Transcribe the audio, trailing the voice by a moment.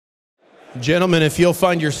Gentlemen, if you'll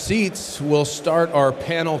find your seats, we'll start our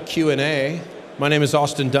panel Q&A. My name is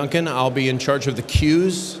Austin Duncan. I'll be in charge of the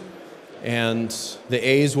Q's, and the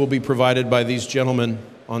A's will be provided by these gentlemen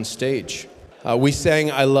on stage. We sang,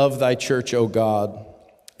 "I Love Thy Church, O God,"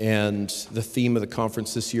 and the theme of the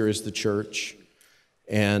conference this year is the church,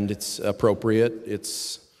 and it's appropriate.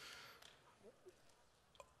 It's,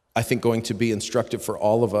 I think, going to be instructive for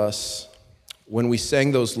all of us. When we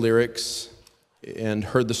sang those lyrics and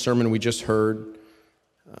heard the sermon we just heard,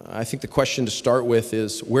 I think the question to start with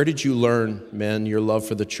is, where did you learn, men, your love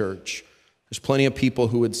for the church? There's plenty of people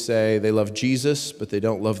who would say they love Jesus, but they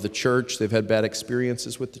don't love the church. They've had bad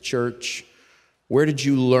experiences with the church. Where did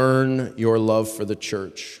you learn your love for the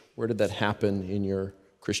church? Where did that happen in your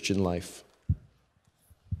Christian life?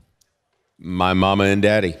 My mama and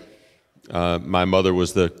daddy. My mother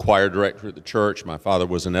was the choir director at the church. My father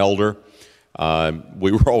was an elder.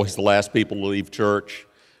 We were always the last people to leave church,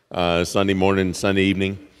 Sunday morning and Sunday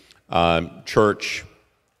evening. Church,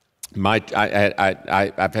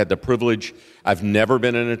 I've had the privilege, I've never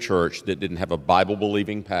been in a church that didn't have a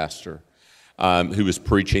Bible-believing pastor who was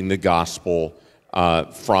preaching the gospel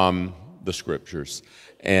from the scriptures.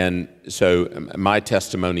 And so my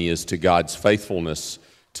testimony is to God's faithfulness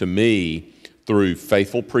to me through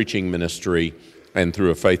faithful preaching ministry and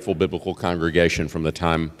through a faithful biblical congregation from the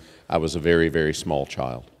time I was a very, very small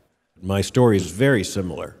child. My story is very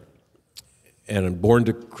similar. And I'm born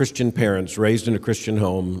to Christian parents, raised in a Christian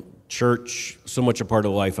home, church, so much a part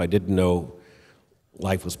of life I didn't know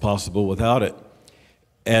life was possible without it.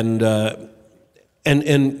 And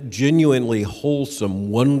genuinely wholesome,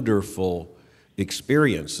 wonderful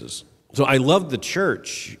experiences. So I loved the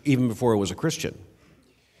church even before I was a Christian.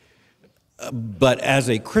 But as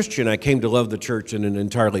a Christian, I came to love the church in an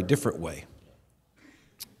entirely different way.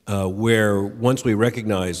 Where once we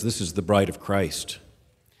recognize this is the bride of Christ,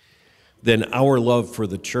 then our love for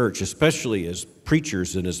the church, especially as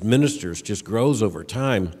preachers and as ministers, just grows over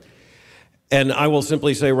time. And I will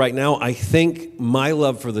simply say right now, I think my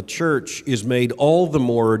love for the church is made all the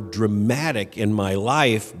more dramatic in my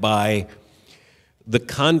life by the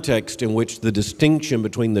context in which the distinction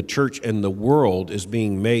between the church and the world is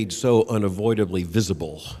being made so unavoidably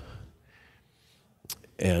visible.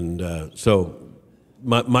 And so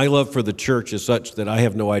my love for the church is such that I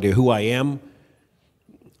have no idea who I am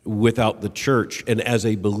without the church, and as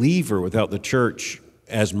a believer without the church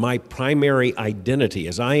as my primary identity.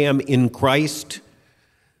 As I am in Christ,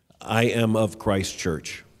 I am of Christ's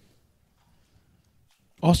church.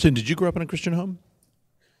 Austin, did you grow up in a Christian home?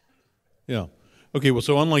 Yeah. Okay, well,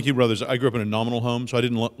 so unlike you brothers, I grew up in a nominal home, so I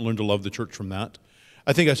didn't learn to love the church from that.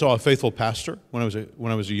 I think I saw a faithful pastor when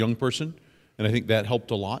I was a young person, and I think that helped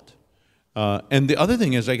a lot. And the other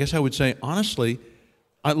thing is, I guess I would say, honestly,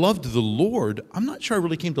 I loved the Lord. I'm not sure I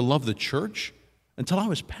really came to love the church until I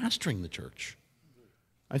was pastoring the church.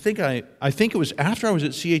 I think it was after I was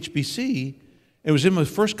at CHBC, it was in my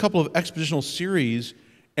first couple of expositional series,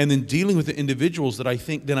 and then dealing with the individuals that I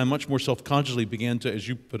think then I much more self-consciously began to, as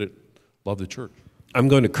you put it, love the church. I'm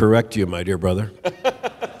going to correct you, my dear brother.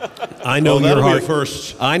 I know your heart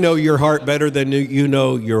first. I know your heart better than you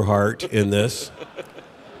know your heart in this.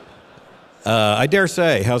 I dare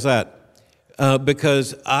say, how's that?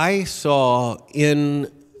 Because I saw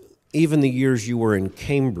in even the years you were in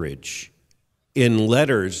Cambridge, in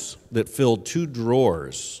letters that filled 2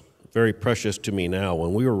 drawers, very precious to me now,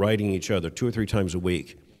 when we were writing each other 2 or 3 times a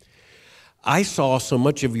week, I saw so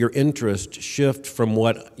much of your interest shift from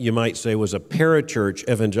what you might say was a parachurch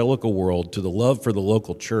evangelical world to the love for the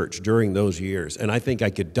local church during those years. And I think I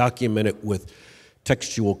could document it with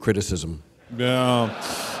textual criticism. Yeah.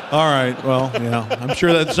 All right. Well, yeah. I'm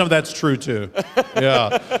sure that some of that's true too.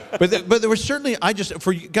 Yeah. But there was certainly,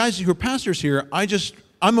 for you guys who are pastors here,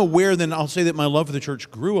 I'm aware then I'll say that my love for the church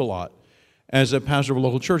grew a lot as a pastor of a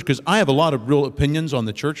local church, because I have a lot of real opinions on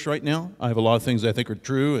the church right now. I have a lot of things that I think are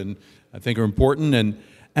true and I think are important,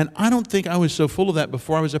 and I don't think I was so full of that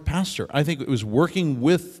before I was a pastor. I think it was working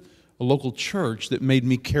with a local church that made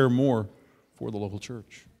me care more for the local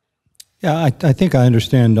church. Yeah, I think I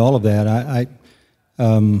understand all of that.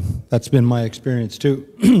 That's been my experience too.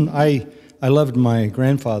 I loved my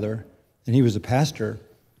grandfather, and he was a pastor.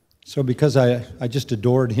 So because I just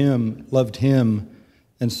adored him, loved him,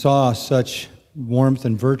 and saw such warmth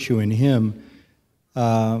and virtue in him,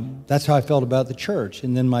 that's how I felt about the church.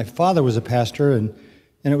 And then my father was a pastor, and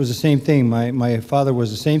it was the same thing. My father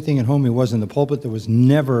was the same thing at home he was in the pulpit. There was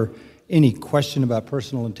never any question about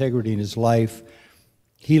personal integrity in his life.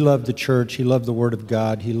 He loved the church. He loved the Word of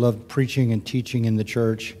God. He loved preaching and teaching in the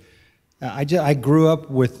church. I grew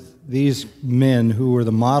up with these men who were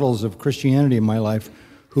the models of Christianity in my life,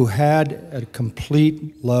 who had a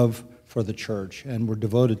complete love for the church and were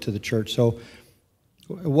devoted to the church. So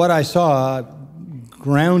what I saw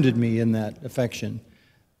grounded me in that affection.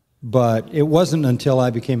 But it wasn't until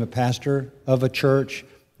I became a pastor of a church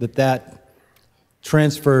that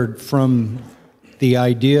transferred from the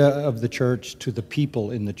idea of the church to the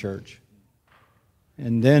people in the church.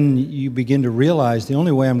 And then you begin to realize the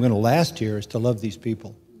only way I'm going to last here is to love these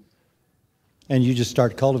people. And you just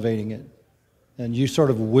start cultivating it. And you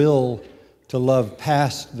sort of will to love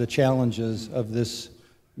past the challenges of this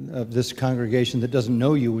congregation that doesn't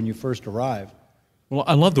know you when you first arrive. Well,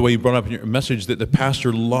 I love the way you brought up in your message that the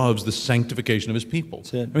pastor loves the sanctification of his people.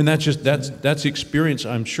 That's it. I mean, that's the experience,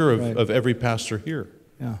 I'm sure, of every pastor here.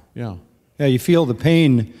 Yeah. Yeah. Yeah, you feel the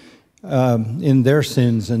pain in their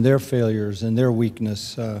sins and their failures and their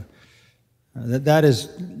weakness. That is,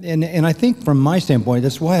 and I think from my standpoint,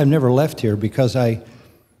 that's why I've never left here, because I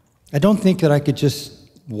don't think that I could just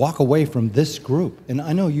walk away from this group. And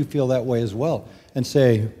I know you feel that way as well, and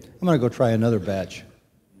say, I'm going to go try another batch.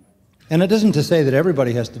 And it isn't to say that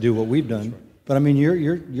everybody has to do what we've done, but I mean,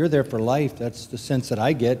 you're there for life. That's the sense that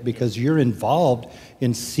I get, because you're involved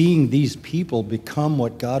in seeing these people become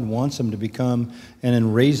what God wants them to become, and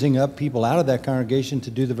in raising up people out of that congregation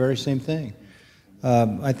to do the very same thing.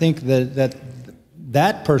 I think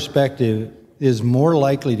that perspective is more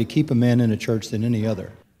likely to keep a man in a church than any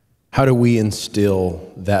other. How do we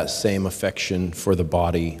instill that same affection for the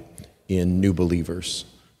body in new believers?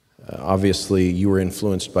 Obviously, you were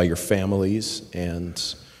influenced by your families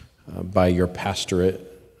and by your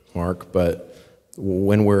pastorate, Mark, but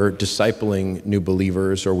when we're discipling new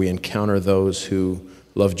believers, or we encounter those who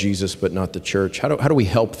love Jesus but not the church, how do we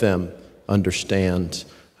help them understand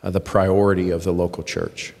the priority of the local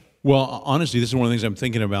church? Well, honestly, this is one of the things I'm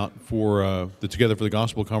thinking about for the Together for the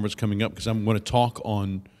Gospel conference coming up, because I'm going to talk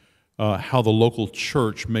on how the local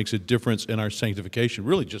church makes a difference in our sanctification,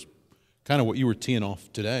 really just kind of what you were teeing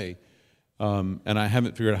off today. And I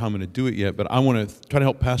haven't figured out how I'm going to do it yet, but I want to try to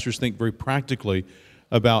help pastors think very practically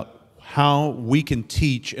about how we can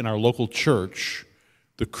teach in our local church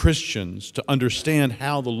the Christians to understand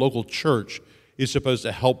how the local church is supposed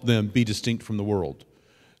to help them be distinct from the world.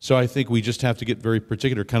 So I think we just have to get very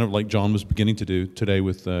particular, kind of like John was beginning to do today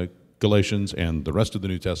with Galatians and the rest of the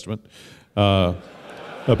New Testament, about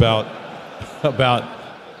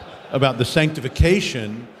the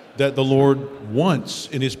sanctification that the Lord wants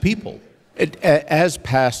in His people. As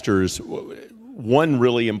pastors, one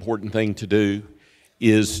really important thing to do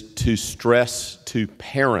is to stress to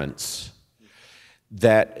parents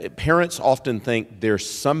that parents often think there's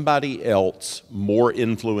somebody else more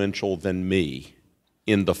influential than me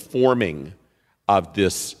in the forming of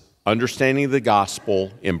this understanding of the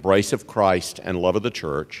gospel, embrace of Christ, and love of the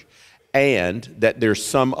church, and that there's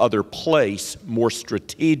some other place more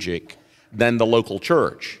strategic than the local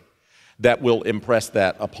church that will impress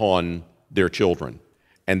that upon their children.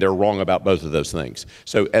 And they're wrong about both of those things.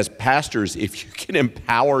 So as pastors, if you can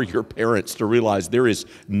empower your parents to realize there is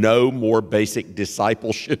no more basic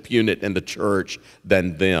discipleship unit in the church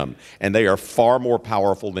than them, and they are far more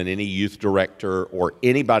powerful than any youth director or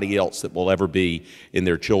anybody else that will ever be in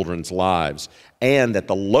their children's lives, and that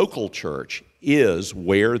the local church is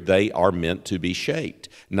where they are meant to be shaped,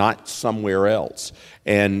 not somewhere else.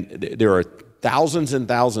 And there are thousands and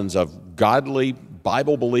thousands of godly,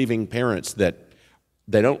 Bible-believing parents that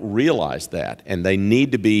they don't realize that, and they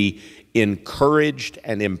need to be encouraged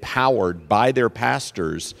and empowered by their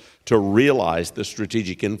pastors to realize the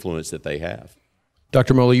strategic influence that they have.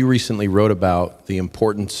 Dr. Mola, you recently wrote about the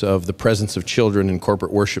importance of the presence of children in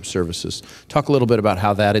corporate worship services. Talk a little bit about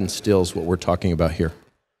how that instills what we're talking about here.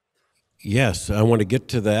 Yes, I want to get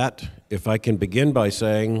to that. If I can begin by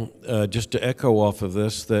saying, just to echo off of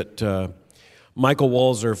this, that Michael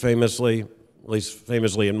Walzer famously, at least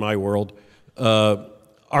famously in my world,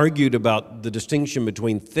 argued about the distinction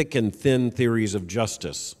between thick and thin theories of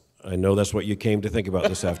justice. I know that's what you came to think about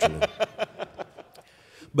this afternoon.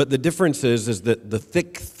 But the difference is that the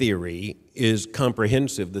thick theory is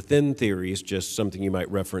comprehensive. The thin theory is just something you might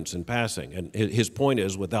reference in passing. And his point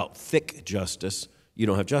is, without thick justice, you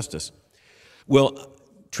don't have justice. Well,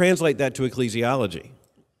 translate that to ecclesiology.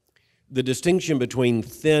 The distinction between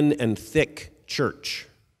thin and thick church.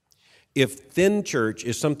 If thin church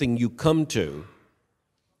is something you come to,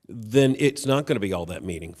 then it's not going to be all that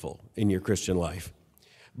meaningful in your Christian life.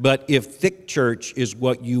 But if thick church is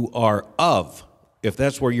what you are of, if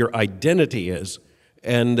that's where your identity is,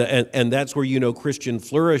 and that's where you know Christian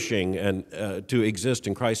flourishing and to exist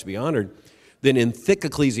in Christ to be honored, then in thick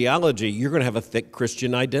ecclesiology, you're going to have a thick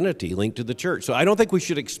Christian identity linked to the church. So I don't think we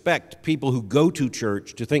should expect people who go to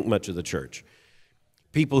church to think much of the church.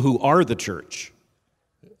 people who are the church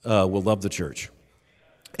will love the church.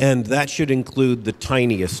 And that should include the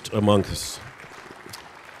tiniest among us.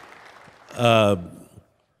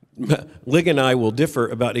 Lig and I will differ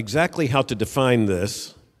about exactly how to define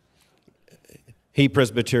this. He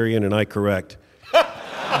Presbyterian and I correct.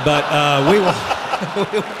 But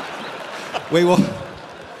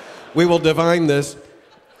we will define this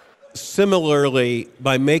similarly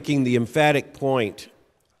by making the emphatic point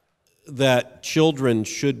that children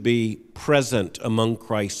should be present among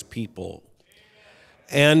Christ's people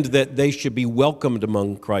and that they should be welcomed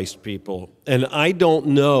among Christ's people. And I don't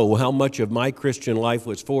know how much of my Christian life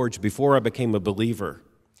was forged before I became a believer.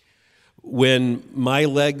 When my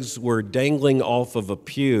legs were dangling off of a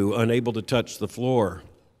pew, unable to touch the floor,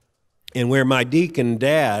 and where my deacon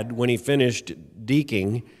dad, when he finished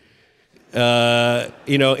deaconing,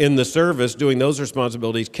 in the service, doing those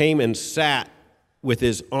responsibilities, came and sat with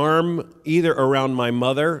his arm either around my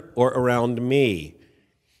mother or around me.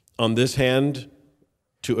 On this hand,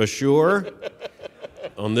 to assure,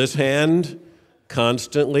 on this hand,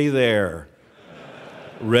 constantly there,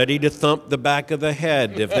 ready to thump the back of the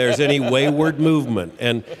head if there's any wayward movement.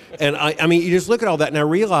 And I mean, you just look at all that and I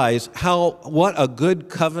realize what a good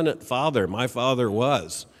covenant father my father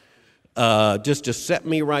was. Just to set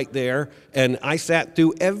me right there, and I sat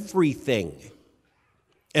through everything.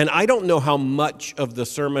 And I don't know how much of the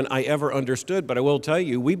sermon I ever understood, but I will tell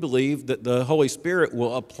you, we believe that the Holy Spirit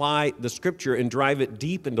will apply the Scripture and drive it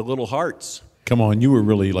deep into little hearts. Come on, you were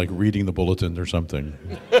really like reading the bulletin or something.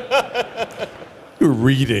 You were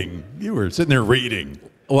reading. You were sitting there reading.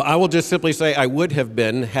 Well, I will just simply say I would have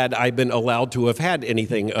been had I been allowed to have had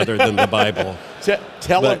anything other than the Bible.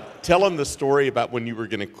 Tell them the story about when you were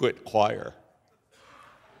going to quit choir.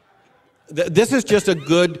 This is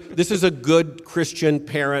a good Christian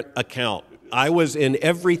parent account. I was in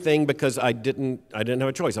everything because I didn't have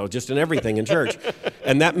a choice. I was just in everything in church.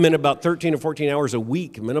 And that meant about 13 or 14 hours a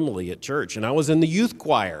week minimally at church. And I was in the youth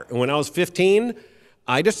choir. And when I was 15,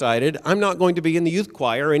 I decided I'm not going to be in the youth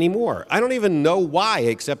choir anymore. I don't even know why,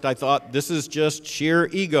 except I thought this is just sheer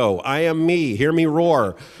ego. I am me. Hear me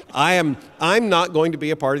roar. I'm not going to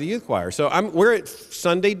be a part of the youth choir. So we're at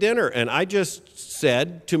Sunday dinner, and I just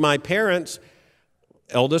said to my parents,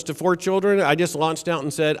 eldest of 4 children, I just launched out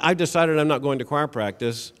and said, I've decided I'm not going to choir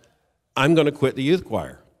practice. I'm going to quit the youth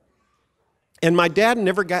choir. And my dad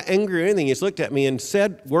never got angry or anything. He just looked at me and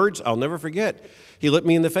said words I'll never forget. He looked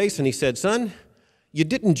me in the face and he said, son, you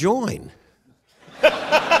didn't join.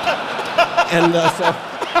 And so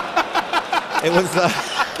it was...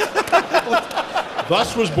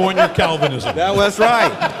 Thus was born your Calvinism. That was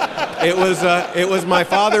right. It was my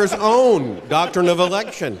father's own doctrine of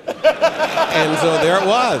election. And so there it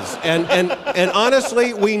was. And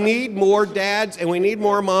honestly, we need more dads and we need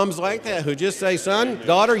more moms like that who just say, son,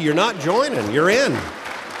 daughter, you're not joining, you're in.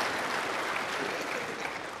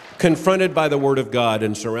 Confronted by the Word of God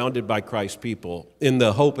and surrounded by Christ's people in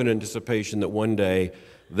the hope and anticipation that one day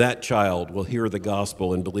that child will hear the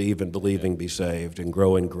gospel and believe, and believing be saved and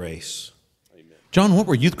grow in grace. Amen. John, what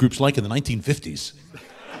were youth groups like in the 1950s?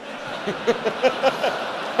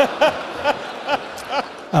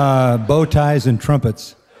 Bow ties and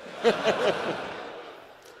trumpets.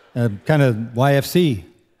 Kind of YFC.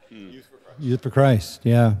 Youth for Christ,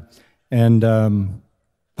 yeah. And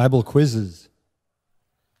Bible quizzes.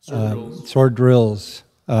 Sword drills.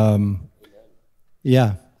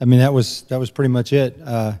 Yeah, I mean, that was pretty much it.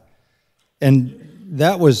 And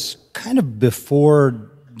that was kind of before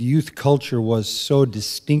youth culture was so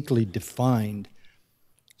distinctly defined.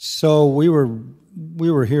 So we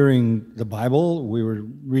were hearing the Bible, we were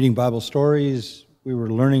reading Bible stories, we were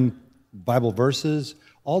learning Bible verses,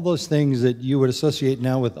 all those things that you would associate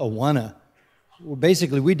now with Awana. Well,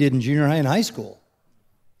 basically, we did in junior high and high school.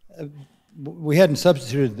 We hadn't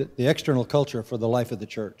substituted the external culture for the life of the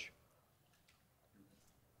church.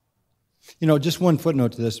 You know, just one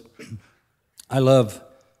footnote to this. I love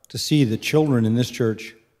to see the children in this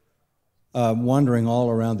church wandering all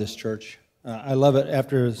around this church. I love it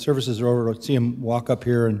after services are over to see them walk up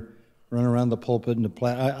here and run around the pulpit and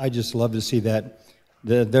I just love to see that.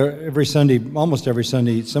 Every Sunday, almost every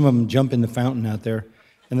Sunday, some of them jump in the fountain out there,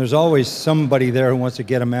 and there's always somebody there who wants to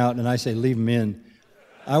get them out, and I say, leave them in.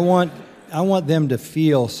 I want them to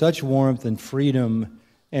feel such warmth and freedom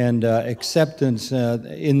and acceptance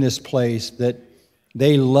in this place that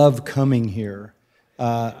they love coming here.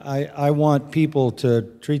 I want people to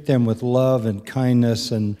treat them with love and kindness,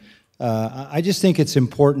 and I just think it's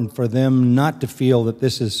important for them not to feel that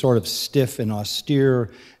this is sort of stiff and austere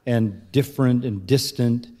and different and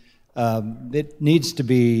distant. It needs to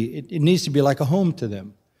be like a home to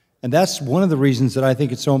them. And that's one of the reasons that I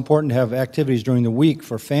think it's so important to have activities during the week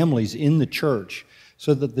for families in the church,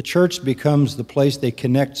 so that the church becomes the place they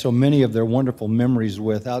connect so many of their wonderful memories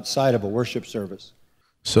with outside of a worship service.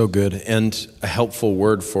 So good. And a helpful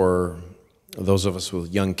word for those of us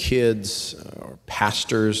with young kids or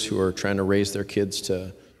pastors who are trying to raise their kids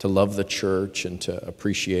to love the church and to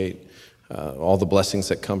appreciate all the blessings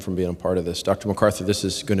that come from being a part of this. Dr. MacArthur, this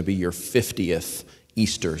is going to be your 50th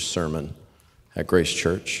Easter sermon at Grace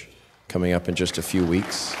Church, coming up in just a few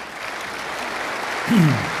weeks.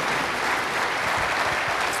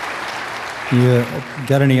 You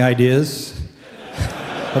got any ideas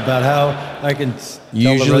about how I can You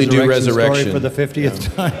tell usually the do resurrection resurrection story for the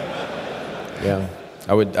 50th time? Yeah,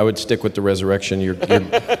 I would stick with the resurrection.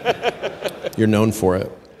 You're known for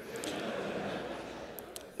it.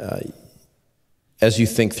 As you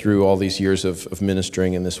think through all these years of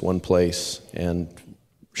ministering in this one place and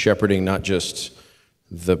shepherding not just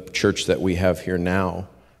the church that we have here now,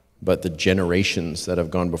 but the generations that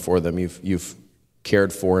have gone before them, you've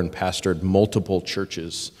cared for and pastored multiple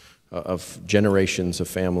churches of generations of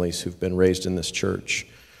families who've been raised in this church.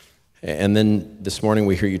 And then this morning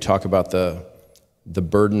we hear you talk about the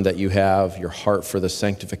burden that you have, your heart for the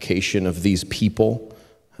sanctification of these people,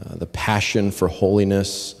 the passion for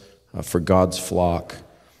holiness, for God's flock.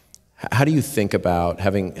 How do you think about,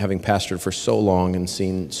 having pastored for so long and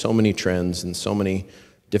seen so many trends and so many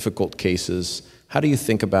difficult cases, how do you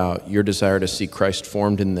think about your desire to see Christ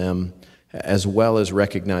formed in them, as well as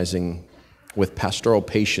recognizing with pastoral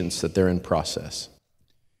patience that they're in process?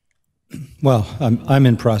 Well, I'm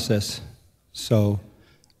in process, so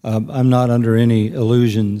I'm not under any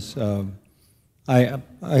illusions. I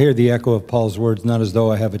hear the echo of Paul's words, not as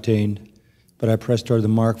though I have attained, but I press toward the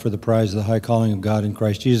mark for the prize of the high calling of God in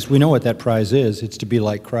Christ Jesus. We know what that prize is. It's to be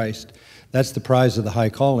like Christ. That's the prize of the high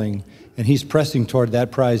calling, and he's pressing toward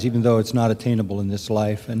that prize even though it's not attainable in this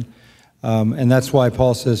life. And that's why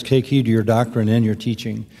Paul says, take heed to your doctrine and your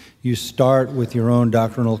teaching. You start with your own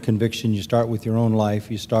doctrinal conviction. You start with your own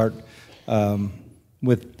life. You start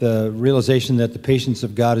with the realization that the patience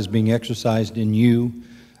of God is being exercised in you.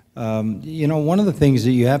 One of the things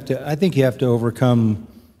that I think you have to overcome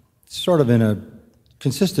sort of in a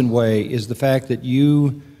consistent way is the fact that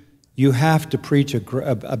you have to preach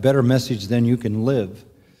a better message than you can live.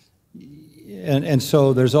 And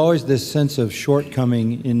so there's always this sense of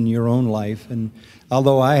shortcoming in your own life. And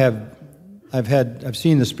although I've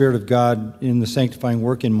seen the Spirit of God in the sanctifying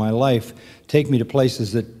work in my life take me to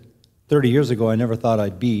places that 30 years ago I never thought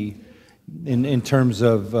I'd be in terms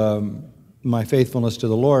of my faithfulness to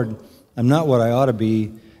the Lord, I'm not what I ought to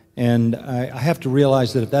be. And I have to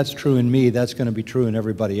realize that if that's true in me, that's going to be true in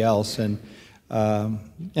everybody else. And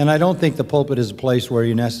I don't think the pulpit is a place where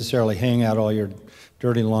you necessarily hang out all your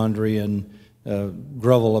dirty laundry and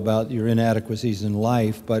grovel about your inadequacies in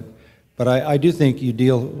life. But I do think you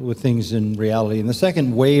deal with things in reality. And the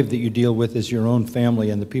second wave that you deal with is your own family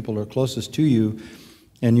and the people who are closest to you.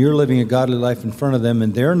 And you're living a godly life in front of them,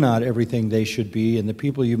 and they're not everything they should be. And the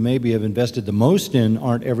people you maybe have invested the most in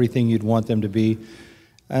aren't everything you'd want them to be.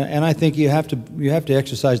 And I think you have to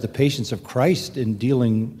exercise the patience of Christ in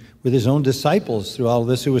dealing with his own disciples through all of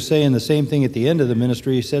this, who was saying the same thing at the end of the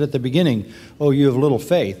ministry he said at the beginning, oh, you have little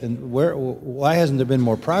faith. And why hasn't there been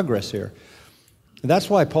more progress here? And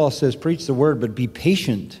that's why Paul says, preach the word, but be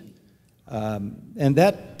patient. And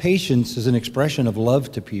that patience is an expression of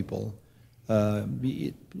love to people.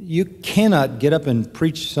 You cannot get up and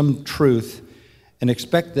preach some truth and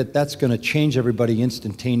expect that that's going to change everybody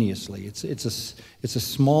instantaneously. It's a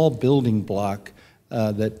small building block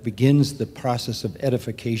that begins the process of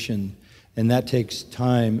edification, and that takes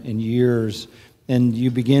time and years. And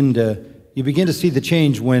you begin to see the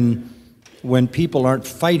change when people aren't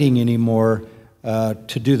fighting anymore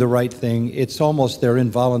to do the right thing. It's almost their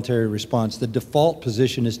involuntary response. The default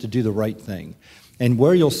position is to do the right thing. And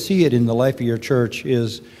where you'll see it in the life of your church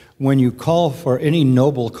is when you call for any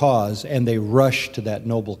noble cause and they rush to that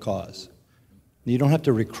noble cause. You don't have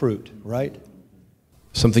to recruit, right?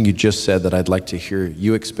 Something you just said that I'd like to hear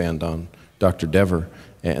you expand on, Dr. Dever,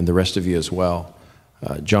 and the rest of you as well.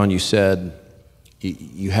 John, you said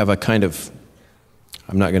you have a kind of,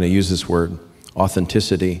 I'm not going to use this word,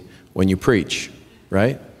 authenticity when you preach,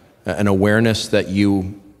 right? An awareness that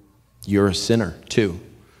you're a sinner too.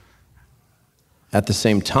 At the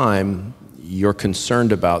same time, you're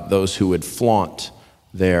concerned about those who would flaunt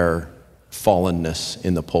their fallenness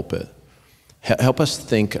in the pulpit. Help us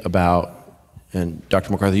think about, and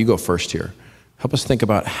Dr. MacArthur, you go first here. Help us think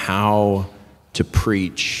about how to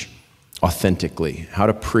preach authentically, how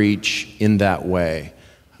to preach in that way.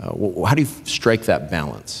 How do you strike that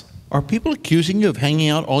balance? Are people accusing you of hanging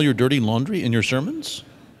out all your dirty laundry in your sermons?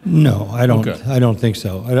 No, I don't. Okay. I don't think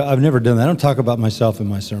so. I've never done that. I don't talk about myself in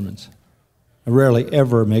my sermons. I rarely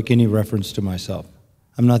ever make any reference to myself.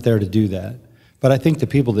 I'm not there to do that. But I think the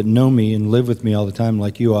people that know me and live with me all the time,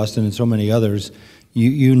 like you, Austin, and so many others,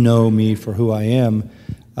 you know me for who I am.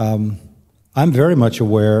 I'm very much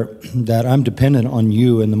aware that I'm dependent on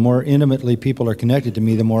you, and the more intimately people are connected to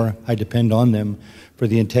me, the more I depend on them for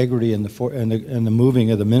the integrity and the moving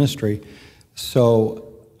of the ministry. So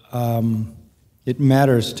it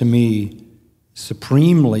matters to me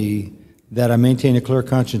supremely that I maintain a clear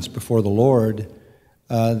conscience before the Lord,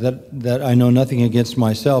 that I know nothing against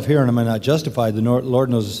myself. Here, and am I not justified? The Lord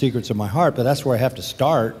knows the secrets of my heart, but that's where I have to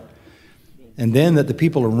start. And then that the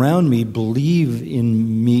people around me believe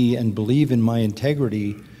in me and believe in my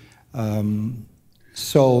integrity.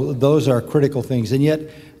 So those are critical things. And yet,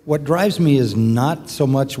 what drives me is not so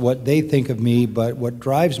much what they think of me, but what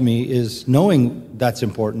drives me is knowing that's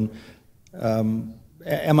important.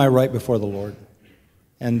 Am I right before the Lord?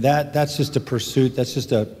 And that's just a pursuit. That's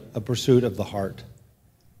just a pursuit of the heart.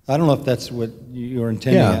 I don't know if that's what you're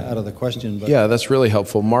intending out of the question. But Yeah, that's really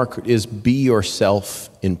helpful. Mark, is be yourself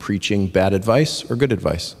in preaching bad advice or good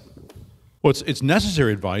advice? Well, it's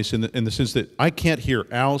necessary advice in the sense that I can't hear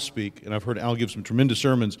Al speak, and I've heard Al give some tremendous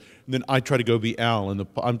sermons, and then I try to go be Al, and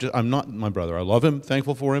I'm not my brother. I love him,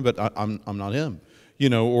 thankful for him, but I'm not him.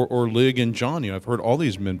 Or Lig and John. I've heard all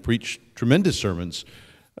these men preach tremendous sermons,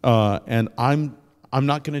 and I'm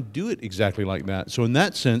not going to do it exactly like that. So in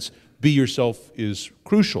that sense, be yourself is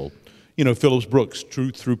crucial. Phillips Brooks,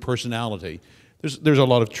 truth through personality. There's a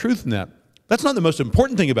lot of truth in that. That's not the most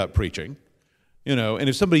important thing about preaching. And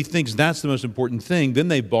if somebody thinks that's the most important thing, then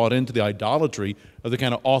they bought into the idolatry of the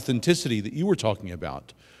kind of authenticity that you were talking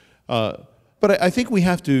about. But I think we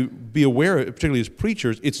have to be aware, particularly as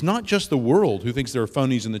preachers, it's not just the world who thinks there are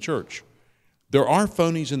phonies in the church. There are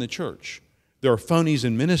phonies in the church. There are phonies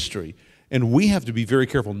in ministry. And we have to be very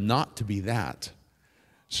careful not to be that.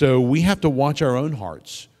 So we have to watch our own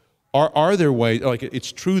hearts. Are there ways, like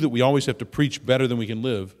it's true that we always have to preach better than we can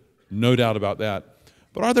live, no doubt about that.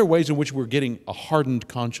 But are there ways in which we're getting a hardened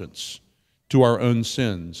conscience to our own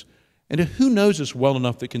sins? And who knows us well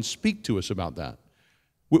enough that can speak to us about that?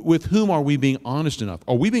 With whom are we being honest enough?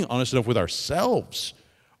 Are we being honest enough with ourselves?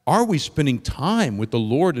 Are we spending time with the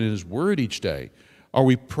Lord and His Word each day? Are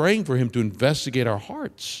we praying for Him to investigate our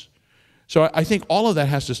hearts? So I think all of that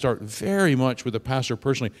has to start very much with the pastor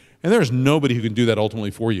personally. And there's nobody who can do that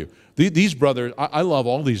ultimately for you. These brothers, I love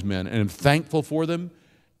all these men, and I'm thankful for them.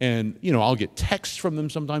 And, I'll get texts from them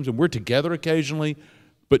sometimes, and we're together occasionally.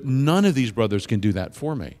 But none of these brothers can do that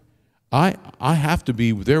for me. I have to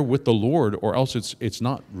be there with the Lord, or else it's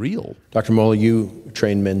not real. Dr. Mola, you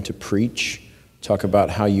train men to preach. Talk about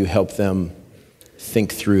how you help them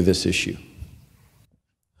think through this issue.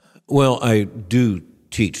 Well, I do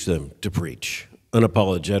teach them to preach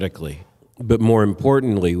unapologetically, but more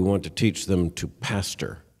importantly, we want to teach them to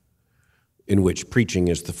pastor, in which preaching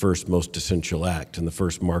is the first most essential act and the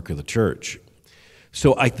first mark of the church.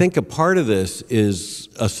 So I think a part of this is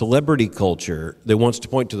a celebrity culture that wants to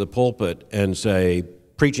point to the pulpit and say,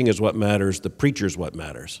 preaching is what matters, the preacher's what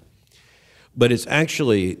matters. But it's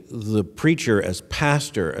actually the preacher as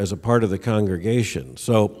pastor, as a part of the congregation.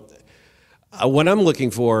 So what I'm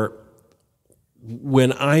looking for,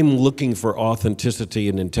 when I'm looking for authenticity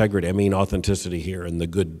and integrity, I mean authenticity here in the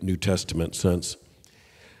good New Testament sense,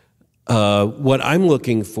 what I'm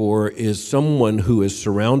looking for is someone who is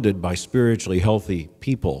surrounded by spiritually healthy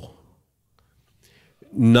people,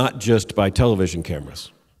 not just by television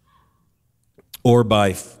cameras or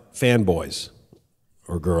by fanboys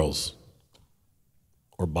or girls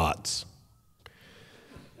or bots.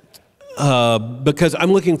 Because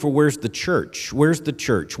I'm looking for where's the church? Where's the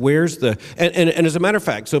church? Where's the... And as a matter of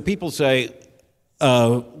fact, so people say,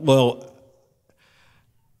 well,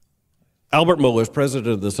 Albert Mohler is president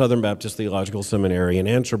of the Southern Baptist Theological Seminary and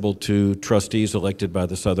answerable to trustees elected by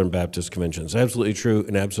the Southern Baptist Convention. It's absolutely true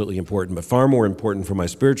and absolutely important, but far more important for my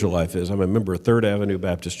spiritual life is I'm a member of Third Avenue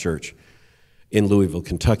Baptist Church in Louisville,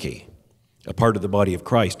 Kentucky, a part of the body of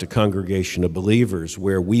Christ, a congregation of believers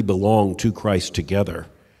where we belong to Christ together.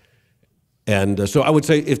 And so I would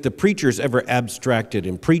say if the preacher is ever abstracted,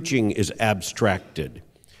 and preaching is abstracted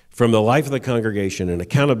from the life of the congregation and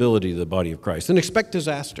accountability to the body of Christ, then expect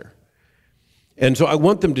disaster. And so I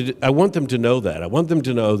want them to know that. I want them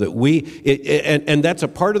to know that and that's a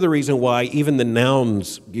part of the reason why even the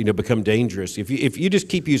nouns, become dangerous. If you just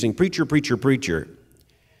keep using preacher, preacher, preacher,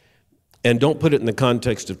 and don't put it in the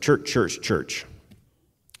context of church, church, church,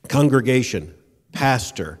 congregation,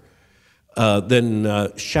 pastor,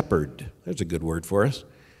 then shepherd, that's a good word for us,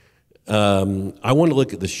 I want to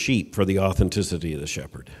look at the sheep for the authenticity of the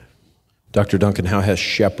shepherd. Dr. Duncan, how has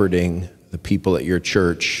shepherding the people at your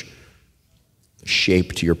church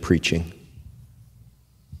shaped your preaching?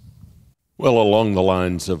 Well, along the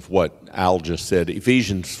lines of what Al just said,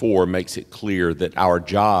 Ephesians 4 makes it clear that our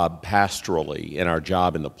job pastorally and our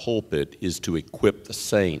job in the pulpit is to equip the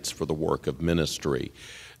saints for the work of ministry.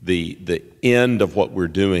 The end of what we're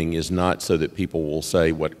doing is not so that people will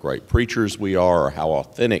say what great preachers we are or how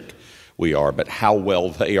authentic we are, but how well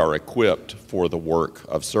they are equipped for the work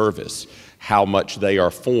of service, how much they are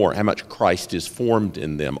formed, how much Christ is formed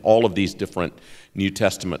in them. All of these different New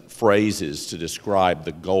Testament phrases to describe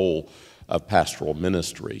the goal of pastoral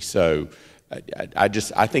ministry. So I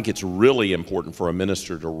think it's really important for a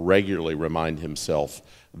minister to regularly remind himself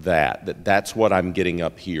that's what I'm getting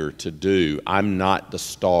up here to do. I'm not the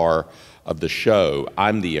star of the show.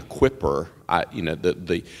 I'm the equipper.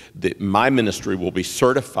 My ministry will be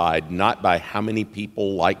certified not by how many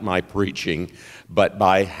people like my preaching, but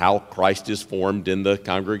by how Christ is formed in the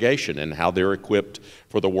congregation and how they're equipped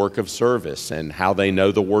for the work of service and how they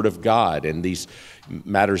know the Word of God and these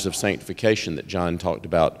matters of sanctification that John talked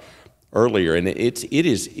about earlier. And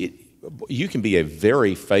you can be a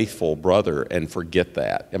very faithful brother and forget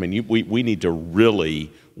that. I mean, we need to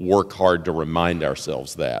really work hard to remind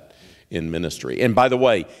ourselves that in ministry. And by the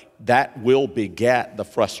way, that will beget the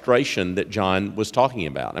frustration that John was talking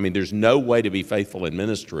about. I mean, there's no way to be faithful in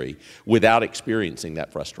ministry without experiencing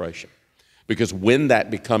that frustration. Because when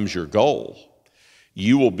that becomes your goal,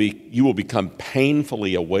 you will become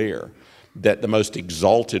painfully aware that the most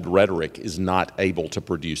exalted rhetoric is not able to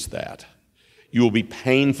produce that. You will be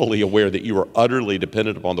painfully aware that you are utterly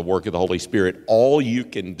dependent upon the work of the Holy Spirit. All you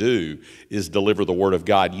can do is deliver the Word of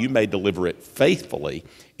God. You may deliver it faithfully,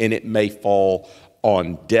 and it may fall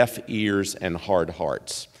on deaf ears and hard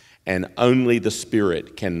hearts. And only the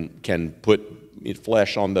Spirit can put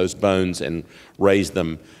flesh on those bones and raise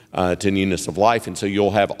them to newness of life. And so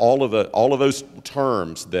you'll have all of those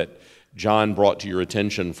terms that John brought to your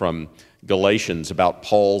attention from Galatians about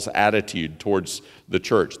Paul's attitude towards the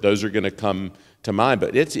church. Those are going to come to mind,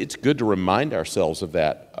 but it's good to remind ourselves of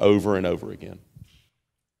that over and over again.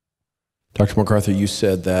 Dr. MacArthur, you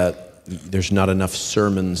said that there's not enough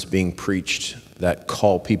sermons being preached that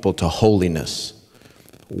call people to holiness.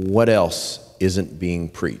 What else isn't being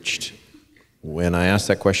preached? When I ask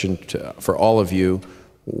that question for all of you,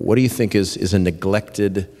 what do you think is a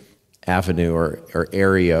neglected avenue or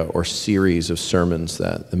area or series of sermons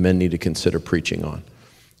that the men need to consider preaching on?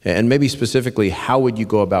 And maybe specifically, how would you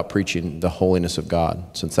go about preaching the holiness of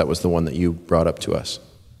God, since that was the one that you brought up to us?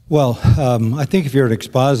 Well, I think if you're an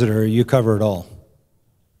expositor, you cover it all.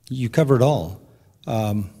 You cover it all.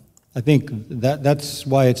 I think that's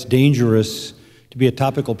why it's dangerous to be a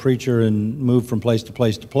topical preacher and move from place to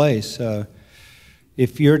place to place.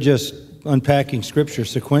 If you're just unpacking Scripture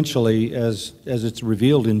sequentially as it's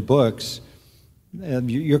revealed in books,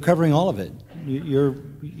 you're covering all of it.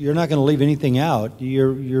 You're not going to leave anything out.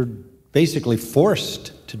 You're basically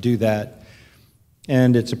forced to do that,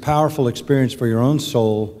 and it's a powerful experience for your own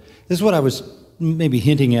soul. This is what I was maybe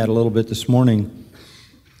hinting at a little bit this morning.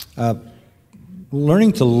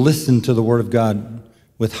 Learning to listen to the Word of God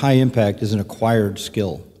with high impact is an acquired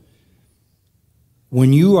skill.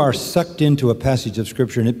 When you are sucked into a passage of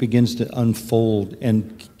Scripture and it begins to unfold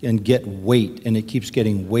and get weight, and it keeps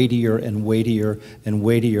getting weightier and weightier and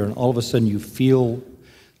weightier, and all of a sudden you feel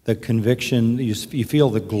the conviction, you feel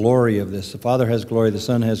the glory of this. The Father has glory, the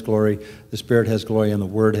Son has glory, the Spirit has glory, and the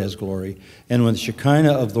Word has glory. And when the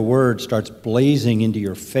Shekinah of the Word starts blazing into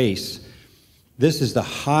your face, this is the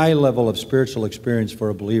high level of spiritual experience for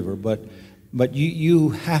a believer. But you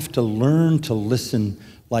have to learn to listen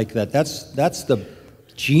like that. That's the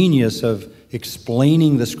genius of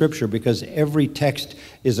explaining the Scripture, because every text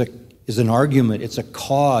is an argument, it's a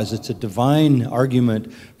cause, it's a divine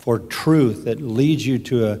argument for truth that leads you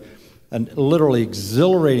to a literally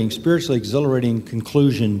exhilarating, spiritually exhilarating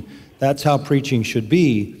conclusion. That's how preaching should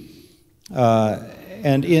be.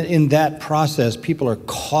 And in that process, people are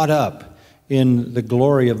caught up in the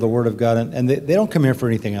glory of the Word of God, and they don't come here for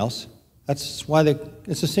anything else. That's why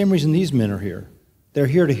it's the same reason these men are here. They're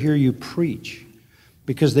here to hear you preach,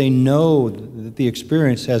 because they know that the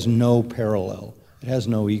experience has no parallel. It has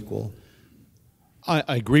no equal. I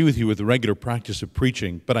agree with you with the regular practice of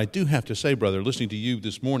preaching, but I do have to say, brother, listening to you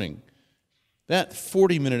this morning, that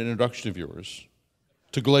 40-minute introduction of yours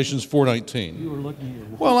to Galatians 4:19. You were looking at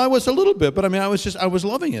your... Well, I was a little bit, but I mean, I was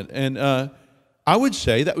loving it. And I would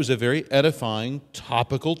say that was a very edifying,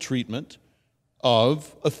 topical treatment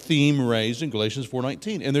of a theme raised in Galatians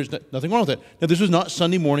 4:19. And there's nothing wrong with that. Now, this was not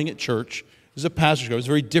Sunday morning at church. This is a pastor's guide. It was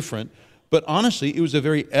very different. But honestly, it was a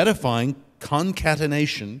very edifying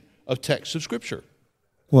concatenation of texts of Scripture.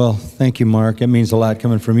 Well, thank you, Mark. It means a lot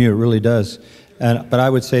coming from you. It really does. But I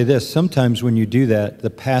would say this, sometimes when you do that, the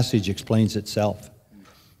passage explains itself.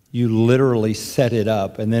 You literally set it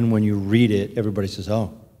up, and then when you read it, everybody says,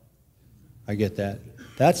 oh, I get that.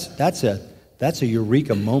 That's a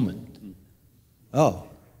eureka moment. Oh,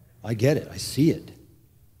 I get it. I see it.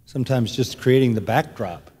 Sometimes just creating the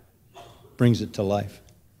backdrop brings it to life.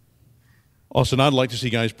 Also, I'd like to see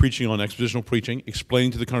guys preaching on expositional preaching,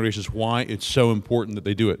 explaining to the congregations why it's so important that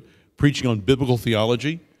they do it. Preaching on biblical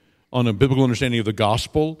theology, on a biblical understanding of the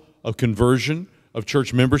gospel, of conversion, of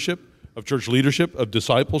church membership, of church leadership, of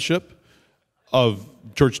discipleship, of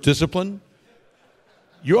church discipline.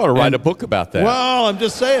 You ought to write a book about that. Well, I'm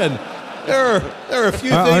just saying, there are a few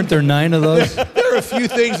things. Aren't there 9 of those? There are a few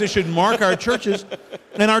things that should mark our churches,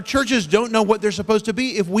 and our churches don't know what they're supposed to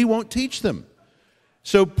be if we won't teach them.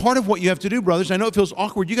 So part of what you have to do, brothers, I know it feels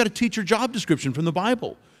awkward, you got to teach your job description from the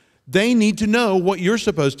Bible. They need to know what you're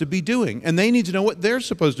supposed to be doing, and they need to know what they're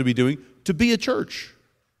supposed to be doing to be a church.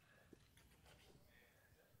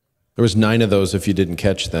 There was 9 of those if you didn't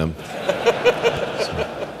catch them.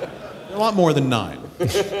 A lot more than 9.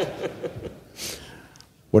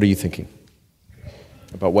 What are you thinking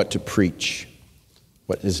about what to preach?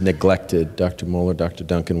 What is neglected? Dr. Moeller, Dr.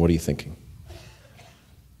 Duncan, what are you thinking?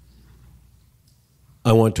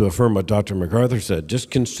 I want to affirm what Dr. MacArthur said. Just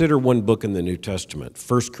consider one book in the New Testament,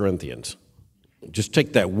 1 Corinthians. Just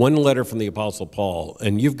take that one letter from the Apostle Paul,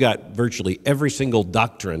 and you've got virtually every single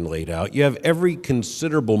doctrine laid out. You have every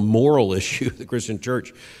considerable moral issue the Christian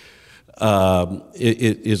church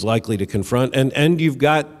is likely to confront, and you've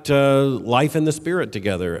got life in the Spirit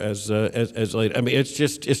together as laid. I mean, it's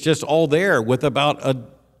just all there with about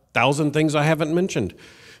 1,000 things I haven't mentioned.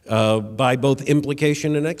 By both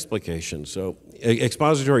implication and explication. So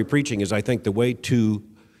expository preaching is, I think, the way to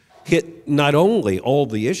hit not only all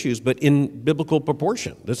the issues, but in biblical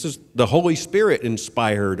proportion. This is the Holy Spirit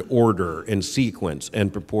inspired order and sequence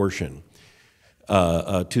and proportion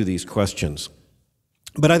to these questions.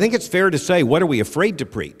 But I think it's fair to say, what are we afraid to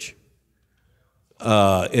preach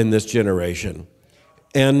in this generation?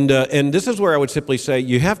 And this is where I would simply say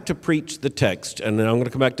you have to preach the text, and then I'm going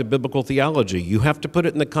to come back to biblical theology. You have to put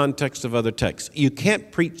it in the context of other texts. You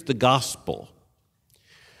can't preach the gospel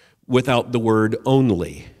without the word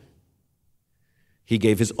only. He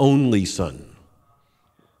gave his only son.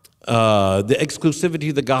 The exclusivity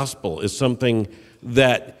of the gospel is something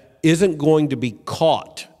that isn't going to be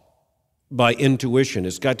caught by intuition.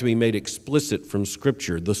 It's got to be made explicit from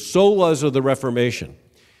Scripture. The solas of the Reformation.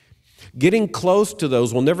 Getting close to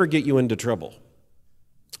those will never get you into trouble.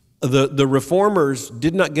 The reformers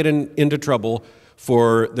did not get into trouble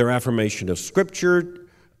for their affirmation of Scripture,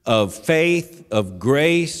 of faith, of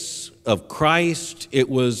grace, of Christ. It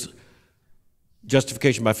was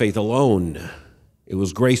justification by faith alone. It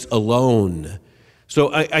was grace alone.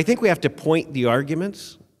 So I think we have to point the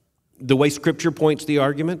arguments, the way Scripture points the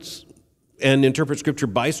arguments, and interpret Scripture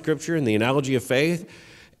by Scripture and the analogy of faith,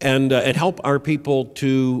 and help our people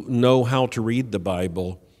to know how to read the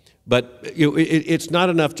Bible. But it's not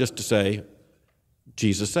enough just to say,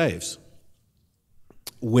 Jesus saves,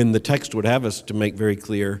 when the text would have us to make very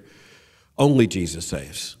clear, only Jesus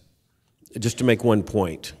saves. Just to make one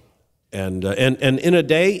point. And in a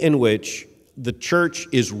day in which the church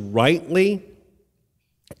is rightly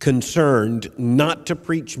concerned not to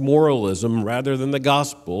preach moralism rather than the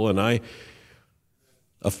gospel, and I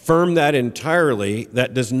affirm that entirely,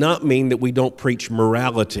 that does not mean that we don't preach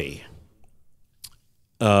morality.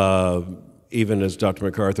 Even as Dr.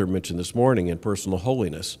 MacArthur mentioned this morning, in personal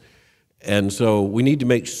holiness. And so we need to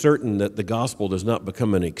make certain that the gospel does not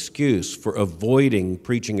become an excuse for avoiding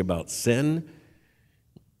preaching about sin.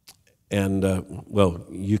 And, well,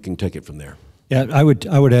 you can take it from there. Yeah, I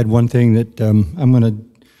would add one thing that I'm going to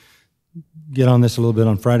get on this a little bit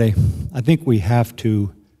on Friday. I think we have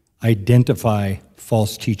to identify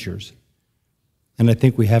false teachers. And I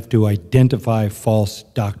think we have to identify false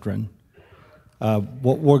doctrine.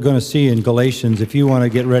 What we're going to see in Galatians, if you want to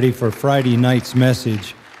get ready for Friday night's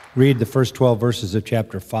message, read the first 12 verses of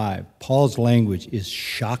chapter 5. Paul's language is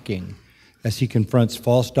shocking as he confronts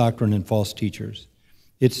false doctrine and false teachers.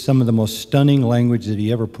 It's some of the most stunning language that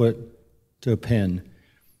he ever put to a pen.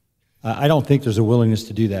 I don't think there's a willingness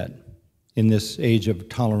to do that in this age of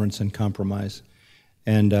tolerance and compromise.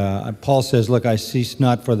 And Paul says, look, I ceased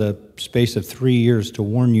not for the space of 3 years to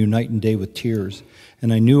warn you night and day with tears.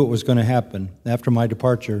 And I knew it was going to happen. After my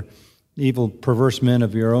departure, evil, perverse men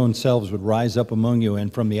of your own selves would rise up among you,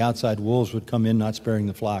 and from the outside wolves would come in, not sparing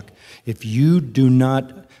the flock. If you do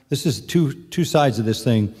not, this is two sides of this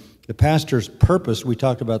thing. The pastor's purpose we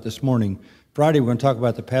talked about this morning. Friday we're going to talk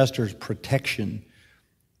about the pastor's protection.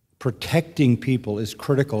 Protecting people is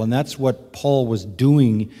critical, and that's what Paul was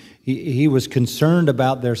doing. He was concerned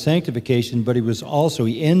about their sanctification, but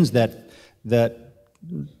he ends that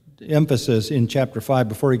emphasis in chapter 5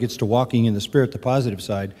 before he gets to walking in the Spirit, the positive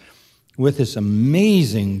side, with this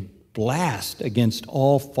amazing blast against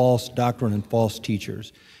all false doctrine and false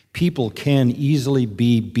teachers. People can easily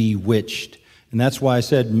be bewitched, and that's why I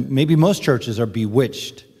said maybe most churches are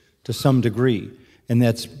bewitched to some degree, and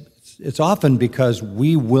it's often because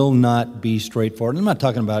we will not be straightforward. I'm not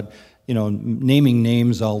talking about naming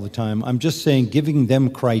names all the time. I'm just saying giving them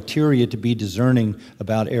criteria to be discerning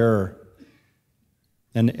about error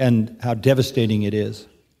and how devastating it is.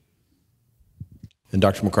 And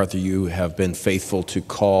Dr. MacArthur, you have been faithful to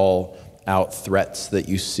call out threats that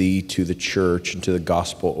you see to the church and to the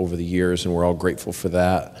gospel over the years, and we're all grateful for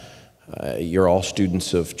that. You're all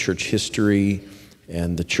students of church history,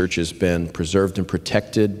 and the church has been preserved and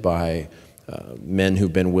protected by men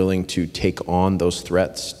who've been willing to take on those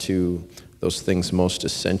threats to those things most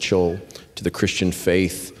essential to the Christian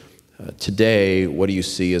faith. Today, what do you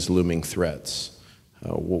see as looming threats?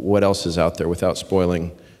 What else is out there without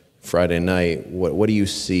spoiling Friday night? What do you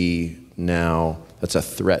see now that's a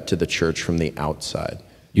threat to the church from the outside?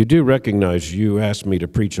 You do recognize you asked me to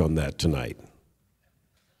preach on that tonight.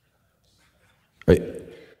 Right.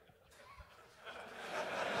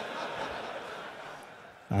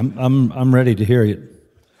 I'm ready to hear it.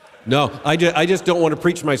 No, I just don't want to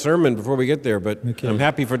preach my sermon before we get there, but Okay. I'm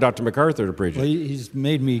happy for Dr. MacArthur to preach Well, it. he's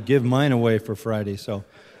made me give mine away for Friday, so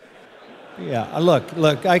yeah.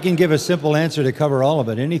 Look, I can give a simple answer to cover all of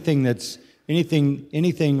it. Anything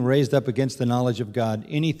raised up against the knowledge of God,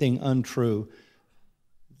 anything untrue,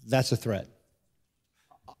 that's a threat.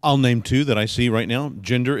 I'll name two that I see right now: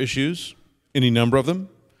 gender issues, any number of them,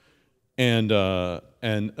 and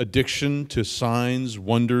addiction to signs,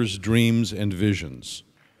 wonders, dreams, and visions.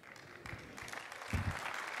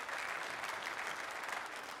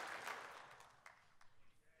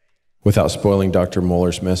 Without spoiling Dr.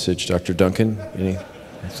 Muller's message, Dr. Duncan, any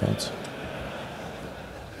thoughts?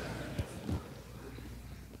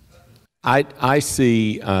 I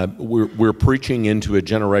see we're preaching into a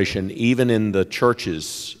generation, even in the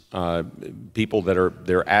churches, people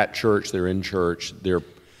they're at church, they're in church, they're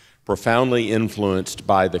profoundly influenced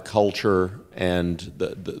by the culture and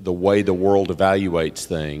the way the world evaluates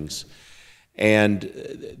things. And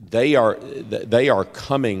they are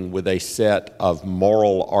coming with a set of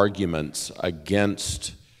moral arguments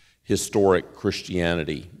against historic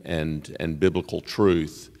Christianity and biblical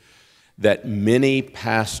truth that many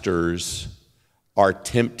pastors are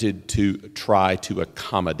tempted to try to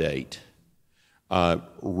accommodate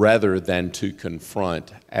rather than to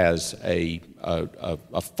confront as a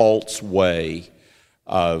false way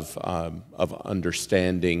of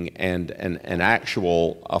understanding and an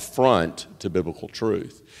actual affront to biblical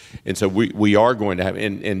truth. And so we are going to have,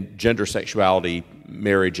 in gender, sexuality,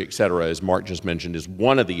 marriage, et cetera, as Mark just mentioned, is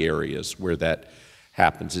one of the areas where that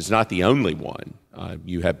happens. It's not the only one.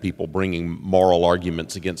 You have people bringing moral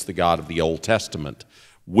arguments against the God of the Old Testament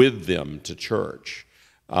with them to church.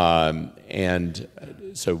 And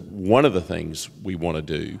so one of the things we want to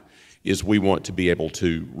do is we want to be able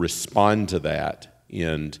to respond to that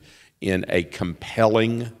in a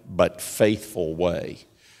compelling but faithful way,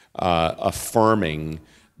 affirming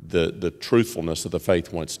the truthfulness of the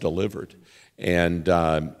faith once delivered. And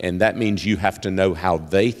that means you have to know how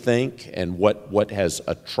they think and what has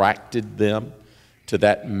attracted them to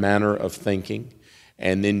that manner of thinking.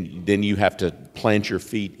 And then you have to plant your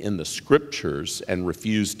feet in the Scriptures and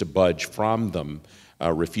refuse to budge from them,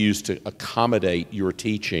 refuse to accommodate your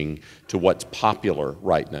teaching to what's popular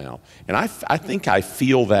right now. And I think I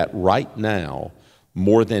feel that right now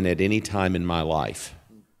more than at any time in my life.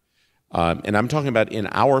 And I'm talking about in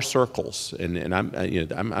our circles, and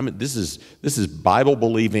this is Bible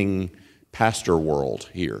believing pastor world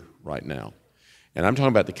here right now, and I'm talking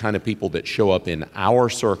about the kind of people that show up in our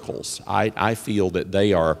circles. I feel that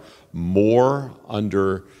they are more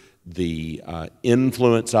under the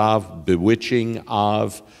influence of, bewitching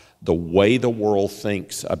of, the way the world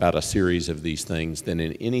thinks about a series of these things than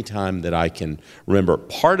in any time that I can remember.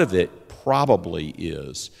 Part of it probably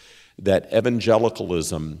is that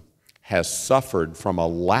evangelicalism has suffered from a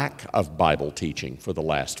lack of Bible teaching for the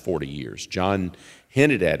last 40 years. John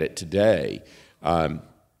hinted at it today.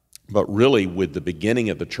 But really, with the beginning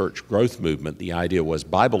of the church growth movement, the idea was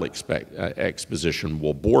Bible exposition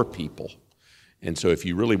will bore people. And so if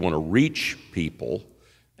you really want to reach people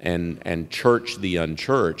and church the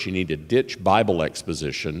unchurched, you need to ditch Bible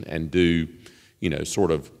exposition and do, sort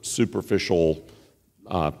of superficial,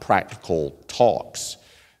 practical talks.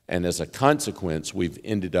 And as a consequence, we've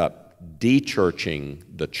ended up de-churching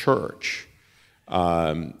the church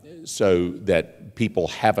so that people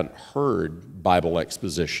haven't heard Bible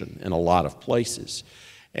exposition in a lot of places.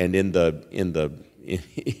 And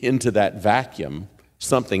into that vacuum,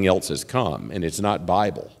 something else has come, and it's not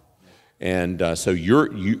Bible. And so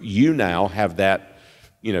you now have that,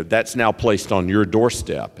 that's now placed on your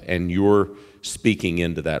doorstep, and you're speaking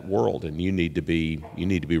into that world, and you need to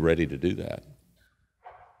be ready to do that.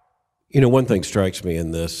 One thing strikes me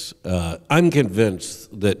in this. I'm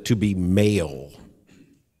convinced that to be male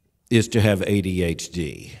is to have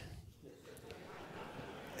ADHD.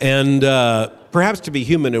 And perhaps to be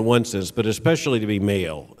human in one sense, but especially to be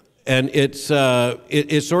male. And it's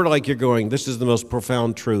sort of like you're going, this is the most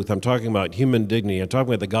profound truth. I'm talking about human dignity. I'm talking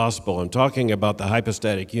about the gospel. I'm talking about the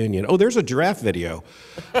hypostatic union. Oh, there's a giraffe video.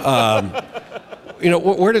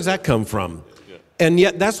 Where does that come from? And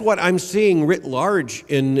yet that's what I'm seeing writ large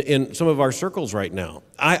in some of our circles right now.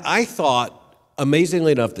 I thought,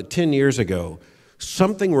 amazingly enough, that 10 years ago,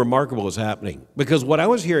 something remarkable was happening. Because what I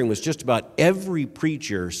was hearing was just about every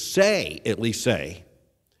preacher at least say,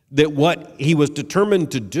 that what he was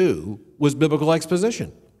determined to do was biblical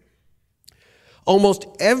exposition. Almost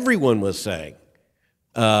everyone was saying,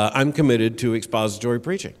 I'm committed to expository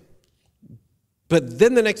preaching. But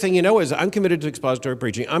then the next thing you know is, I'm committed to expository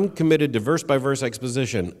preaching. I'm committed to verse-by-verse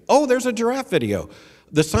exposition. Oh, there's a giraffe video.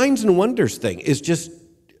 The signs and wonders thing is just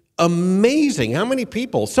amazing. How many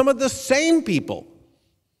people, some of the same people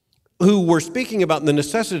who were speaking about the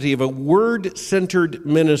necessity of a word-centered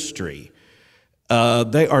ministry,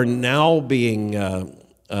 they are now being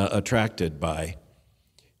attracted by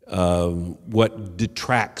what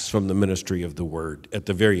detracts from the ministry of the word, at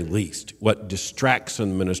the very least, what distracts from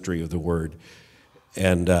the ministry of the word.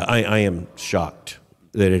 And I am shocked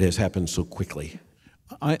that it has happened so quickly.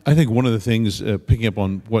 I think one of the things, picking up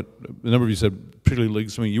on what a number of you said, particularly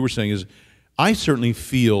something you were saying, is I certainly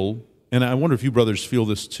feel, and I wonder if you brothers feel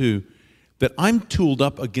this too, that I'm tooled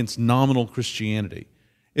up against nominal Christianity.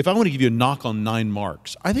 If I want to give you a knock on 9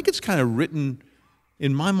 marks, I think it's kind of written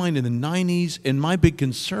in my mind in the 90s, and my big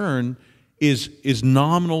concern is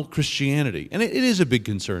nominal Christianity. And it is a big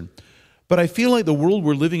concern. But I feel like the world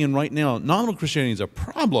we're living in right now, nominal Christianity is a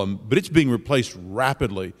problem, but it's being replaced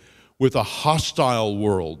rapidly with a hostile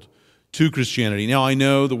world to Christianity. Now, I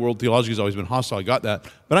know the world theologically has always been hostile, I got that.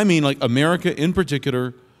 But I mean, like America in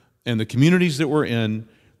particular, and the communities that we're in,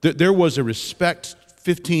 there was a respect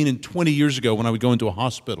 15 and 20 years ago when I would go into a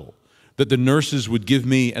hospital that the nurses would give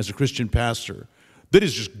me as a Christian pastor. That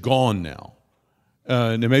is just gone now.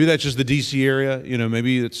 Now maybe that's just the D.C. area,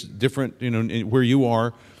 maybe it's different, where you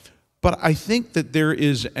are. But I think that there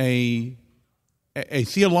is a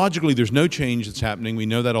theologically, there's no change that's happening. We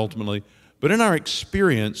know that ultimately. But in our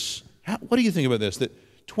experience, what do you think about this?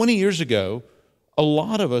 That 20 years ago, a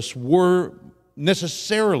lot of us were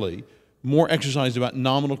necessarily more exercised about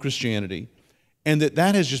nominal Christianity, and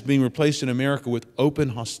that has just been replaced in America with open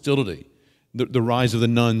hostility, the rise of the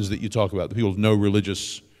nuns that you talk about, the people with no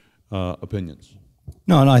religious opinions.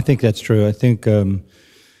 No, I think that's true. I think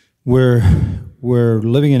we're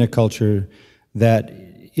living in a culture that,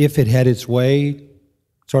 if it had its way,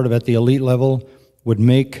 sort of at the elite level, would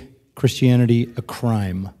make Christianity a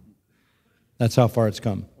crime. That's how far it's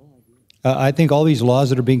come. I think all these laws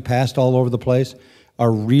that are being passed all over the place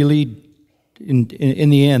are really, in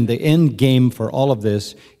the end game for all of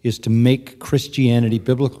this is to make Christianity,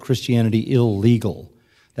 biblical Christianity, illegal.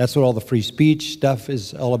 That's what all the free speech stuff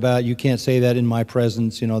is all about. You can't say that in my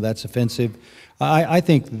presence, that's offensive. I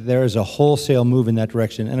think there is a wholesale move in that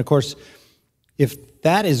direction. And of course, if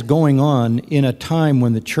that is going on in a time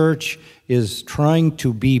when the church is trying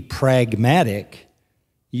to be pragmatic,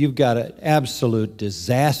 you've got an absolute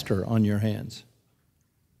disaster on your hands.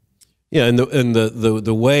 Yeah, and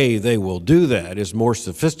the way they will do that is more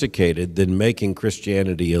sophisticated than making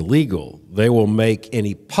Christianity illegal. They will make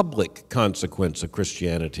any public consequence of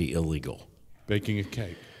Christianity illegal. Baking a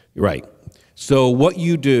cake. Right. So what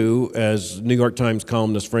you do, as New York Times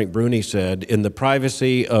columnist Frank Bruni said, in the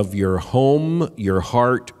privacy of your home, your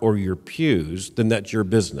heart, or your pews, then that's your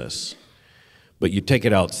business. But you take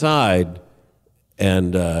it outside,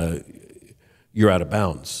 and you're out of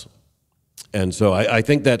bounds. And so I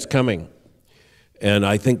think that's coming. And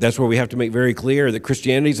I think that's where we have to make very clear that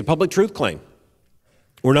Christianity is a public truth claim.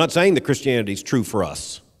 We're not saying that Christianity is true for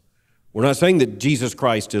us. We're not saying that Jesus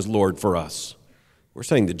Christ is Lord for us. We're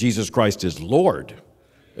saying that Jesus Christ is Lord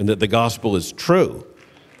and that the gospel is true.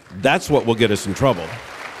 That's what will get us in trouble.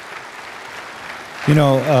 You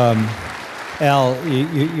know, Al,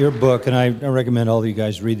 your book, and I recommend all of you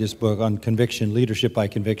guys read this book on conviction, leadership by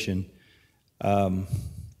conviction. I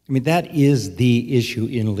mean, that is the issue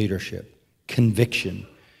in leadership, conviction.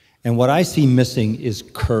 And what I see missing is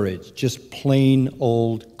courage, just plain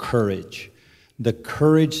old courage. The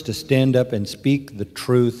courage to stand up and speak the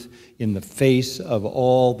truth in the face of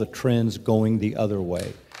all the trends going the other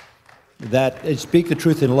way. Speak the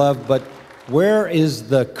truth in love, but where is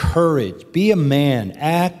the courage? Be a man,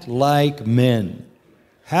 act like men.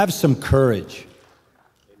 Have some courage.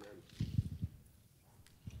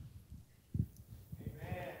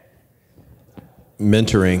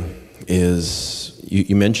 Mentoring is,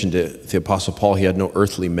 you mentioned it, the Apostle Paul, he had no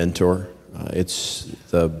earthly mentor. It's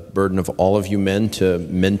the burden of all of you men to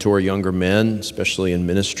mentor younger men, especially in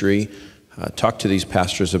ministry. Talk to these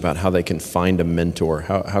pastors about how they can find a mentor.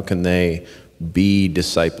 How can they be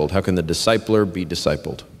discipled? How can the discipler be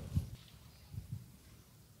discipled?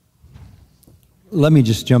 Let me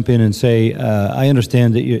just jump in and say, I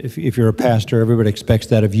understand that if you're a pastor, everybody expects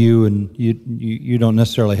that of you, and you don't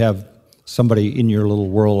necessarily have somebody in your little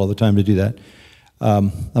world all the time to do that. I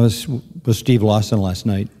was with Steve Lawson last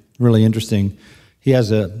night. Really interesting. He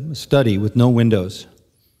has a study with no windows,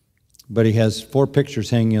 but he has 4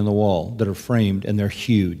 pictures hanging on the wall that are framed, and they're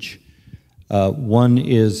huge. One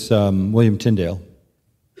is William Tyndale,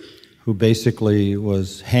 who basically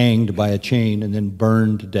was hanged by a chain and then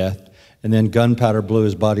burned to death, and then gunpowder blew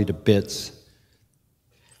his body to bits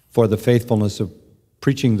for the faithfulness of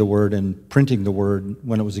preaching the word and printing the word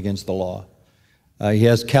when it was against the law. He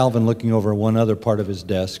has Calvin looking over one other part of his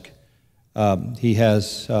desk. He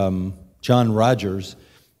has John Rogers,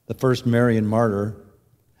 the first Marian martyr,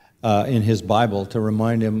 in his Bible to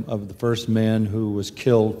remind him of the first man who was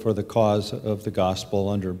killed for the cause of the gospel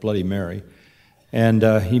under Bloody Mary. And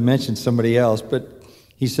he mentioned somebody else, but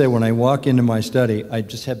he said, when I walk into my study, I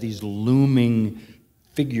just have these looming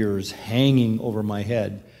figures hanging over my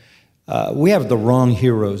head. We have the wrong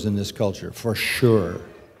heroes in this culture, for sure.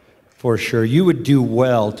 For sure. You would do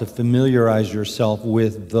well to familiarize yourself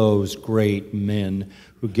with those great men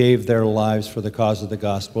who gave their lives for the cause of the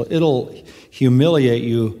gospel. It'll humiliate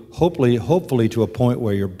you, hopefully to a point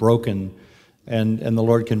where you're broken and the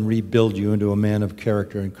Lord can rebuild you into a man of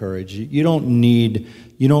character and courage. You don't need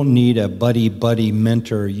a buddy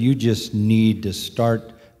mentor. You just need to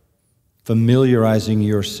start familiarizing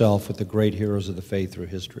yourself with the great heroes of the faith through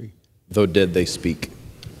history. Though dead, they speak.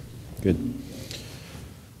 Good.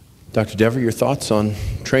 Dr. Dever, your thoughts on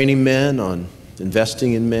training men, on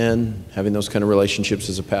investing in men, having those kind of relationships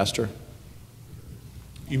as a pastor?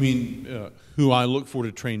 You mean who I look for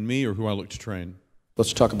to train me or who I look to train?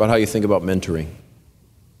 Let's talk about how you think about mentoring.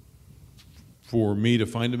 For me to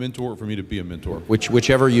find a mentor or for me to be a mentor?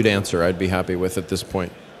 Whichever you'd answer, I'd be happy with at this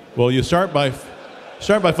point. Well, you start by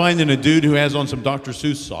finding a dude who has on some Dr.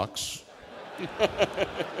 Seuss socks.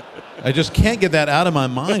 I just can't get that out of my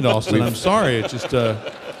mind, Austin. I'm sorry. It's just...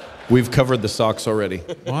 We've covered the socks already.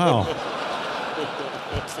 Wow.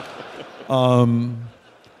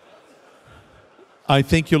 I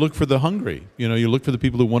think you look for the hungry. You look for the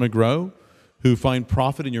people who want to grow, who find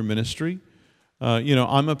profit in your ministry.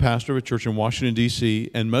 I'm a pastor of a church in Washington, D.C.,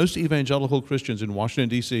 and most evangelical Christians in Washington,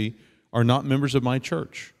 D.C. are not members of my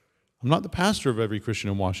church. I'm not the pastor of every Christian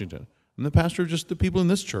in Washington. I'm the pastor of just the people in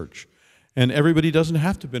this church. And everybody doesn't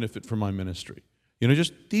have to benefit from my ministry.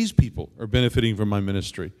 Just these people are benefiting from my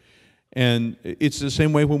ministry. And it's the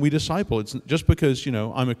same way when we disciple. It's just because,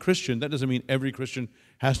 I'm a Christian, that doesn't mean every Christian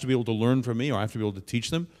has to be able to learn from me or I have to be able to teach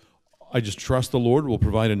them. I just trust the Lord will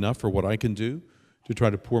provide enough for what I can do to try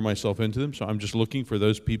to pour myself into them. So I'm just looking for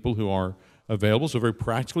those people who are available. So very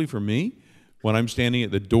practically for me, when I'm standing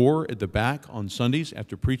at the door at the back on Sundays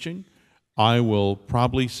after preaching, I will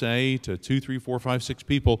probably say to 2, 3, 4, 5, 6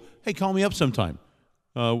 people, hey, call me up sometime.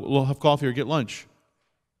 We'll have coffee or get lunch.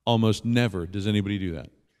 Almost never does anybody do that.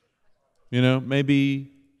 Maybe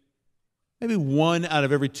 1 out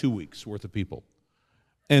of every 2 weeks worth of people.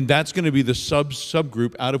 And that's going to be the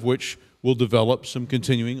subgroup out of which we'll develop some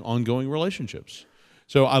continuing ongoing relationships.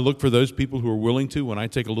 So I look for those people who are willing to, when I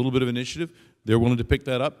take a little bit of initiative, they're willing to pick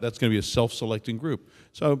that up. That's going to be a self-selecting group.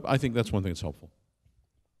 So I think that's one thing that's helpful.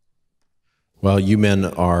 Well, you men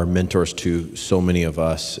are mentors to so many of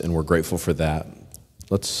us, and we're grateful for that.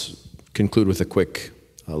 Let's conclude with a quick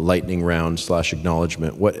lightning round /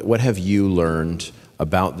 acknowledgement. What have you learned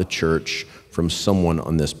about the church from someone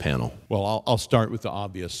on this panel? Well, I'll start with the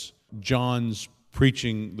obvious. John's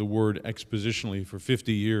preaching the word expositionally for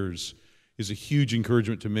 50 years is a huge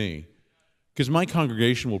encouragement to me. Because my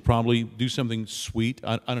congregation will probably do something sweet.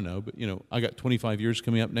 I don't know, but I got 25 years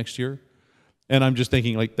coming up next year. And I'm just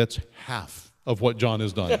thinking, like, that's half of what John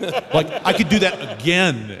has done. Like, I could do that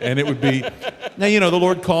again, and it would be... Now, the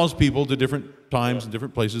Lord calls people to different times and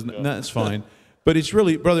different places, and that's fine. But it's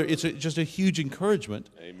really, brother, it's just a huge encouragement.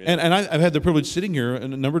 Amen. And I've had the privilege sitting here a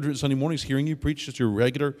number of Sunday mornings hearing you preach just your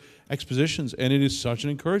regular expositions, and it is such an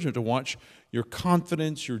encouragement to watch your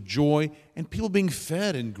confidence, your joy, and people being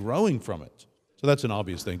fed and growing from it. So that's an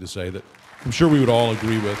obvious thing to say that I'm sure we would all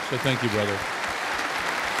agree with. So thank you, brother.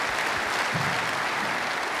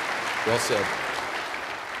 Well said.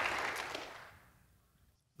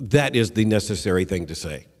 That is the necessary thing to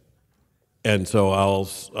say. And so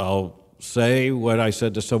I'll say what I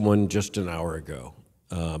said to someone just an hour ago.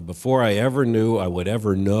 Before I ever knew I would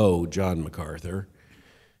ever know John MacArthur,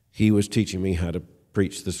 he was teaching me how to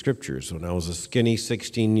preach the Scriptures when I was a skinny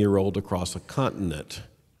 16-year-old across a continent,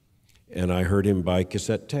 and I heard him by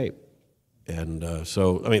cassette tape. And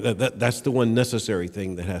so, I mean, that's the one necessary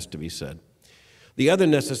thing that has to be said. The other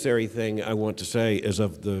necessary thing I want to say is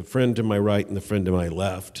of the friend to my right and the friend to my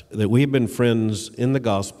left, that we've been friends in the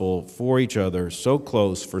gospel for each other so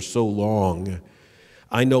close for so long,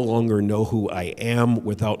 I no longer know who I am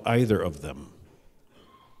without either of them.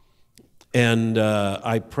 And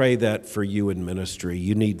I pray that for you in ministry.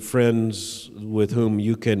 You need friends with whom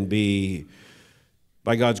you can be,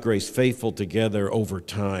 by God's grace, faithful together over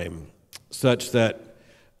time, such that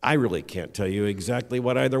I really can't tell you exactly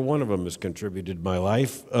what either one of them has contributed to my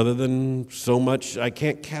life, other than so much I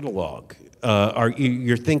can't catalog.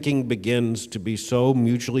 Your thinking begins to be so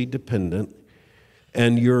mutually dependent,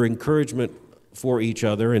 and your encouragement for each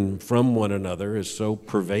other and from one another is so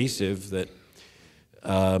pervasive that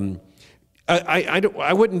I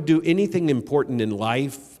wouldn't do anything important in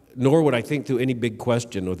life, nor would I think through any big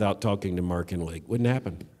question without talking to Mark and Lake. Wouldn't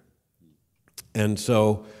happen. And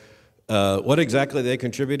so what exactly they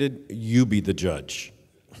contributed, you be the judge.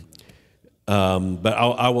 But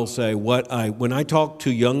I will say when I talk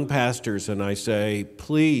to young pastors and I say,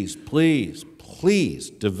 please, please, please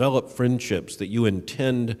develop friendships that you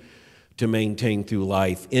intend to maintain through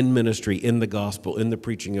life, in ministry, in the gospel, in the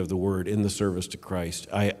preaching of the word, in the service to Christ.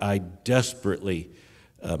 I desperately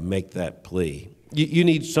make that plea. You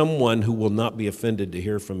need someone who will not be offended to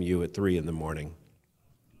hear from you at 3 a.m.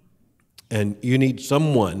 And you need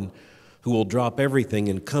someone who will drop everything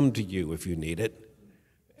and come to you if you need it.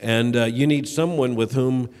 And you need someone with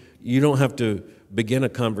whom you don't have to begin a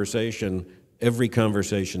conversation. Every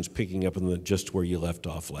conversation's picking up on just where you left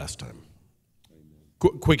off last time.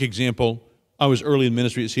 Quick example, I was early in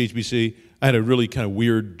ministry at CHBC. I had a really kind of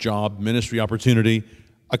weird job, ministry opportunity.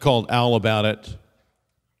 I called Al about it.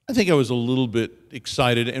 I think I was a little bit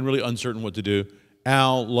excited and really uncertain what to do.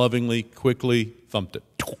 Al lovingly, quickly thumped it.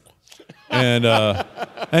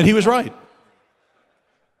 And he was right.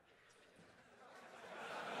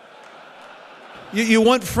 You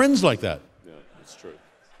want friends like that. Yeah, it's true.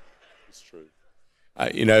 It's true.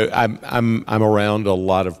 I'm around a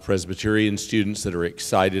lot of Presbyterian students that are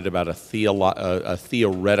excited about a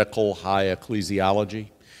theoretical high ecclesiology.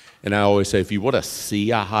 And I always say, if you want to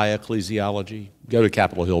see a high ecclesiology, go to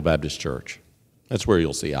Capitol Hill Baptist Church. That's where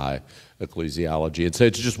you'll see high ecclesiology. And so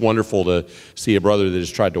it's just wonderful to see a brother that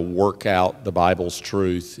has tried to work out the Bible's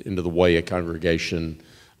truth into the way a congregation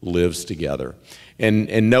lives together.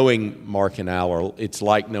 And knowing Mark and Al, it's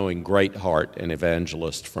like knowing Great Heart, an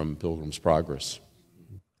evangelist from Pilgrim's Progress.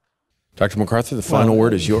 Dr. MacArthur, the final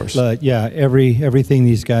word is yours. Yeah, everything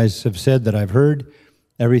these guys have said that I've heard,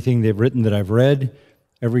 everything they've written that I've read,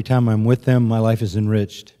 every time I'm with them, my life is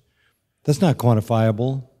enriched. That's not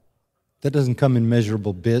quantifiable. That doesn't come in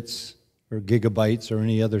measurable bits or gigabytes or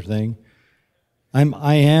any other thing.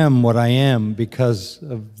 I am what I am because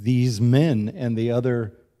of these men and the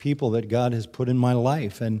other people that God has put in my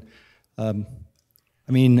life. And I'm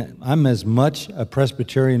as much a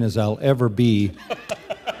Presbyterian as I'll ever be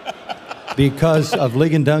because of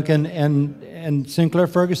Ligon Duncan and Sinclair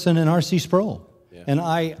Ferguson and R.C. Sproul. Yeah. And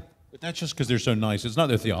But that's just because they're so nice. It's not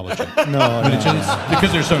their theology. It's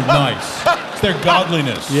because they're so nice. It's their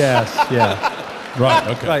godliness. Yes, yeah. Right,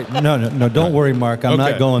 okay. Right. No, don't worry, Mark. I'm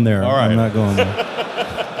not going there. All right. I'm not going there.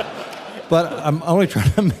 But I'm only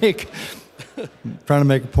trying to make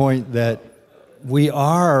a point that we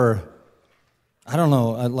are, I don't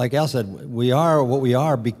know, like Al said, we are what we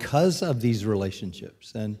are because of these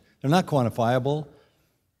relationships. And they're not quantifiable.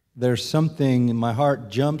 There's something, my heart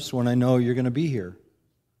jumps when I know you're going to be here.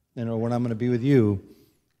 When I'm going to be with you.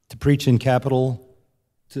 To preach in Capitol,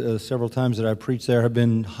 several times that I've preached there have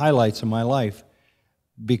been highlights of my life.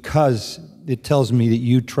 because it tells me that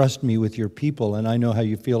you trust me with your people, and I know how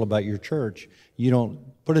you feel about your church. You don't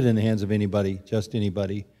put it in the hands of anybody, just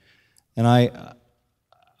anybody. And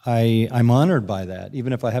I'm honored by that,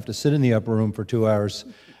 even if I have to sit in the upper room for 2 hours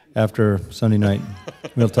after Sunday night.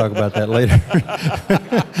 We'll talk about that later.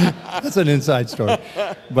 That's an inside story.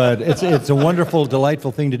 But it's a wonderful,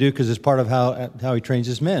 delightful thing to do because it's part of how he trains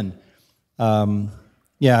his men. Every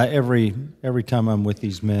time I'm with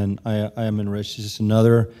these men, I am enriched. It's just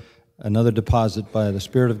another deposit by the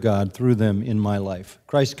Spirit of God through them in my life.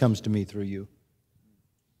 Christ comes to me through you.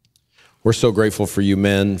 We're so grateful for you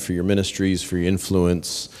men, for your ministries, for your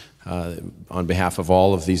influence. On behalf of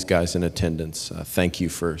all of these guys in attendance, thank you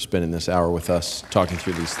for spending this hour with us, talking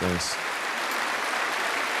through these things.